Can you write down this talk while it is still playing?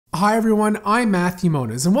Hi everyone, I'm Matthew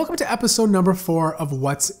Moniz and welcome to episode number 4 of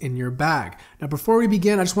What's in Your Bag. Now before we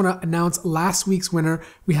begin, I just want to announce last week's winner.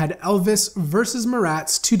 We had Elvis versus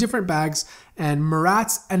Maratz, 2 different bags, and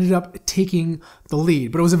Maratz ended up taking the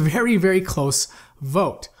lead, but it was a very, very close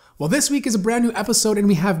vote. Well, this week is a brand new episode and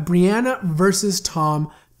we have Brianna versus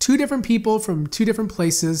Tom, 2 different people from 2 different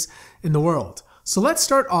places in the world. So let's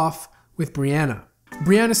start off with Brianna.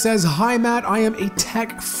 Brianna says, "Hi Matt, I am a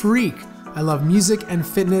tech freak. I love music and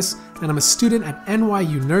fitness, and I'm a student at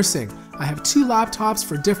NYU Nursing. I have 2 laptops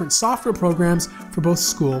for different software programs for both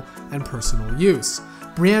school and personal use.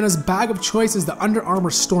 Brianna's bag of choice is the Under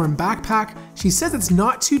Armour Storm backpack. She says it's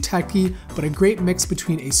not too techy, but a great mix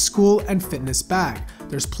between a school and fitness bag.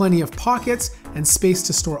 There's plenty of pockets and space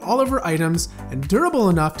to store all of her items, and durable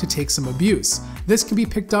enough to take some abuse. This can be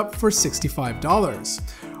picked up for $65.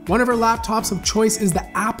 One of her laptops of choice is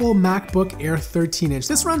the Apple MacBook Air 13-inch.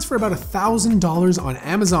 This runs for about $1,000 on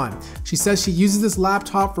Amazon. She says she uses this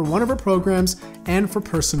laptop for one of her programs and for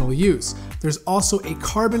personal use. There's also a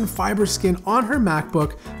carbon fiber skin on her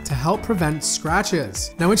MacBook to help prevent scratches.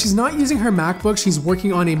 Now when she's not using her MacBook, she's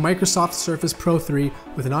working on a Microsoft Surface Pro 3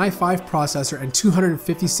 with an i5 processor and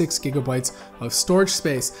 256 gigabytes of storage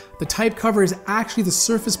space. The type cover is actually the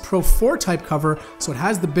Surface Pro 4 type cover, so it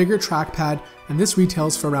has the bigger trackpad, and this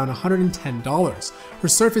retails for around $110. Her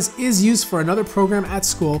Surface is used for another program at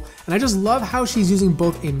school, and I just love how she's using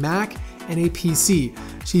both a Mac and a PC.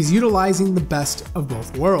 She's utilizing the best of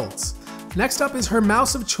both worlds. Next up is her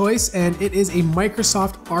mouse of choice, and it is a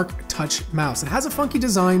Microsoft Arc Touch mouse. It has a funky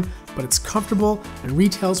design, but it's comfortable and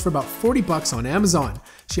retails for about $40 on Amazon.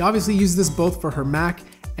 She obviously uses this both for her Mac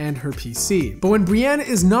and her PC. But when Brianna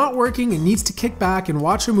is not working and needs to kick back and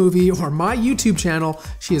watch a movie or my YouTube channel,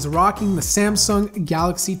 she is rocking the Samsung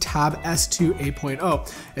Galaxy Tab S2 8.0.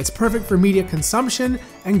 It's perfect for media consumption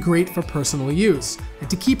and great for personal use. And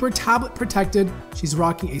to keep her tablet protected, she's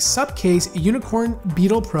rocking a Subcase Unicorn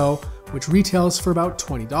Beetle Pro, which retails for about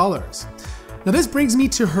 $20. Now this brings me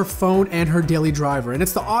to her phone and her daily driver, and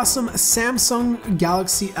it's the awesome Samsung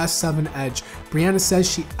Galaxy S7 Edge. Brianna says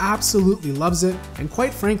she absolutely loves it, and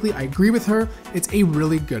quite frankly, I agree with her, it's a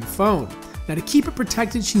really good phone. Now to keep it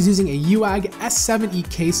protected, she's using a UAG S7e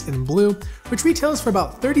case in blue, which retails for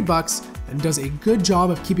about $30 and does a good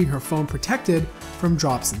job of keeping her phone protected from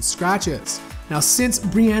drops and scratches. Now since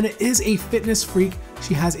Brianna is a fitness freak,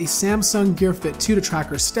 she has a Samsung Gear Fit 2 to track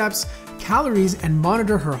her steps, calories, and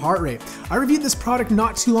monitor her heart rate. I reviewed this product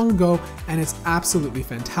not too long ago and it's absolutely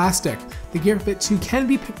fantastic. The Gear Fit 2 can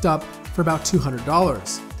be picked up for about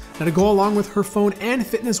 $200. Now to go along with her phone and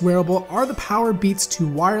fitness wearable are the Power Beats 2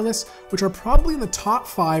 wireless, which are probably in the top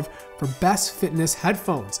 5 for best fitness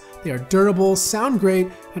headphones. They are durable, sound great,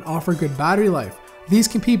 and offer good battery life. These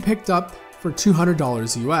can be picked up for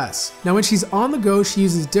 $200 US. Now when she's on the go, she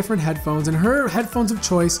uses different headphones, and her headphones of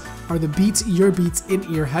choice are the Beats Your Beats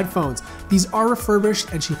in-ear headphones. These are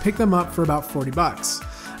refurbished and she picked them up for about $40.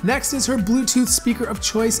 Next is her Bluetooth speaker of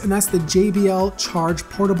choice, and that's the JBL Charge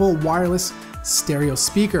Portable Wireless Stereo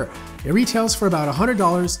Speaker. It retails for about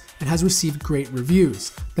 $100 and has received great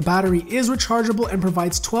reviews. The battery is rechargeable and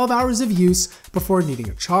provides 12 hours of use before needing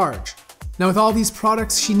a charge. Now with all these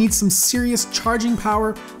products, she needs some serious charging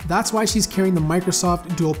power. That's why she's carrying the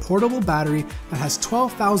Microsoft Dual Portable Battery that has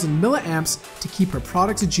 12,000 milliamps to keep her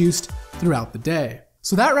products juiced throughout the day.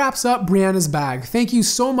 So that wraps up Brianna's bag. Thank you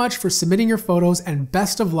so much for submitting your photos and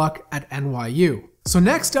best of luck at NYU. So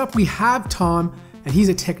next up we have Tom, and he's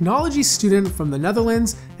a technology student from the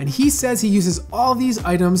Netherlands, and he says he uses all these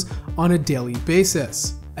items on a daily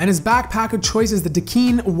basis. And his backpack of choice is the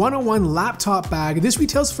Dakeen 101 laptop bag. This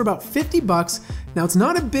retails for about $50. Now it's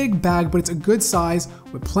not a big bag, but it's a good size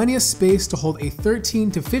with plenty of space to hold a 13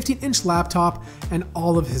 to 15-inch laptop and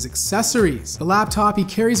all of his accessories. The laptop he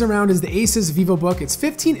carries around is the Asus VivoBook. It's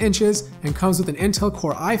 15 inches and comes with an Intel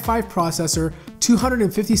Core i5 processor,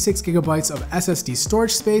 256 gigabytes of SSD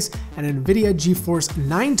storage space, and an NVIDIA GeForce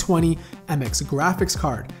 920 MX graphics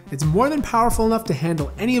card. It's more than powerful enough to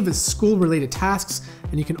handle any of his school-related tasks,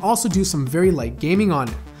 and you can also do some very light gaming on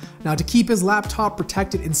it. Now to keep his laptop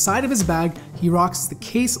protected inside of his bag, he rocks the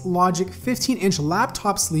Case Logic 15-inch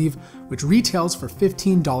laptop sleeve, which retails for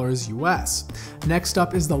 $15 US. Next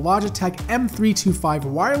up is the Logitech M325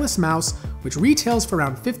 wireless mouse, which retails for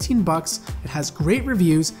around $15. It has great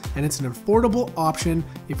reviews, and it's an affordable option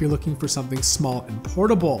if you're looking for something small and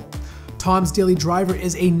portable. Tom's daily driver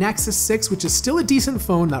is a Nexus 6, which is still a decent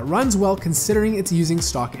phone that runs well considering it's using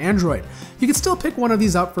stock Android. You can still pick one of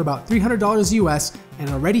these up for about $300 US, and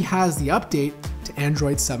already has the update to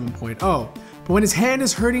Android 7.0. But But when his hand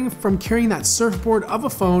is hurting from carrying that surfboard of a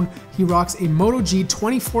phone, he rocks a Moto G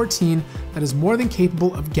 2014 that is more than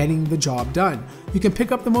capable of getting the job done. You can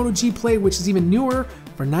pick up the Moto G Play, which is even newer,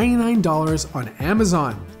 for $99 on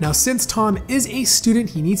Amazon. Now, since Tom is a student,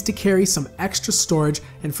 he needs to carry some extra storage,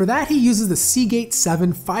 and for that he uses the Seagate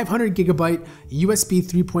 7 500GB USB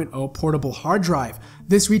 3.0 portable hard drive.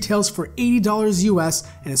 This retails for $80 US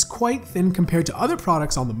and is quite thin compared to other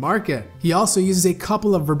products on the market. He also uses a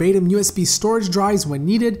couple of verbatim USB storage drives when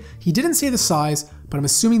needed. He didn't say the size, but I'm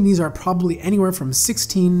assuming these are probably anywhere from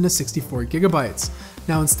 16 to 64 gigabytes.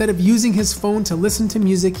 Now, instead of using his phone to listen to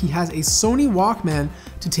music, he has a Sony Walkman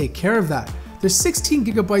to take care of that. There's 16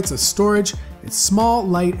 gigabytes of storage, it's small,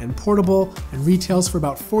 light, and portable, and retails for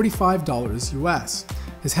about $45 US.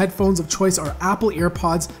 His headphones of choice are Apple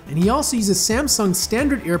AirPods, and he also uses Samsung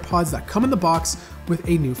standard AirPods that come in the box with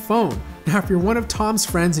a new phone. Now, if you're one of Tom's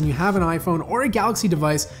friends and you have an iPhone or a Galaxy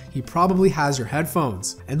device, he probably has your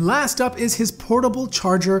headphones. And last up is his portable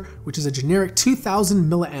charger, which is a generic 2000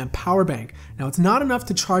 milliamp power bank. Now, it's not enough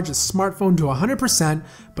to charge a smartphone to 100%,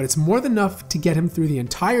 but it's more than enough to get him through the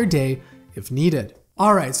entire day if needed.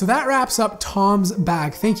 Alright, so that wraps up Tom's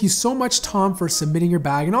bag. Thank you so much, Tom, for submitting your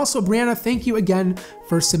bag. And also, Brianna, thank you again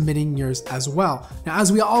for submitting yours as well. Now,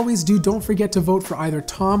 as we always do, don't forget to vote for either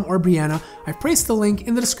Tom or Brianna. I've placed the link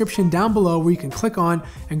in the description down below where you can click on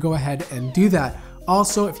and go ahead and do that.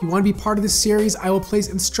 Also, if you want to be part of this series, I will place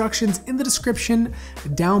instructions in the description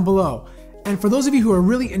down below. And for those of you who are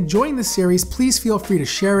really enjoying this series, please feel free to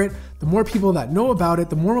share it. The more people that know about it,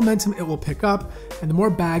 the more momentum it will pick up and the more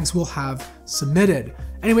bags we'll have submitted.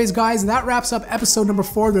 Anyways, guys, that wraps up episode number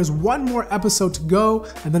 4. There's one more episode to go,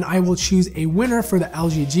 and then I will choose a winner for the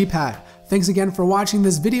LG G Pad. Thanks again for watching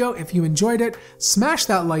this video. If you enjoyed it, smash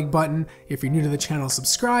that like button. If you're new to the channel,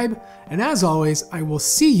 subscribe. And as always, I will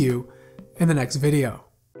see you in the next video.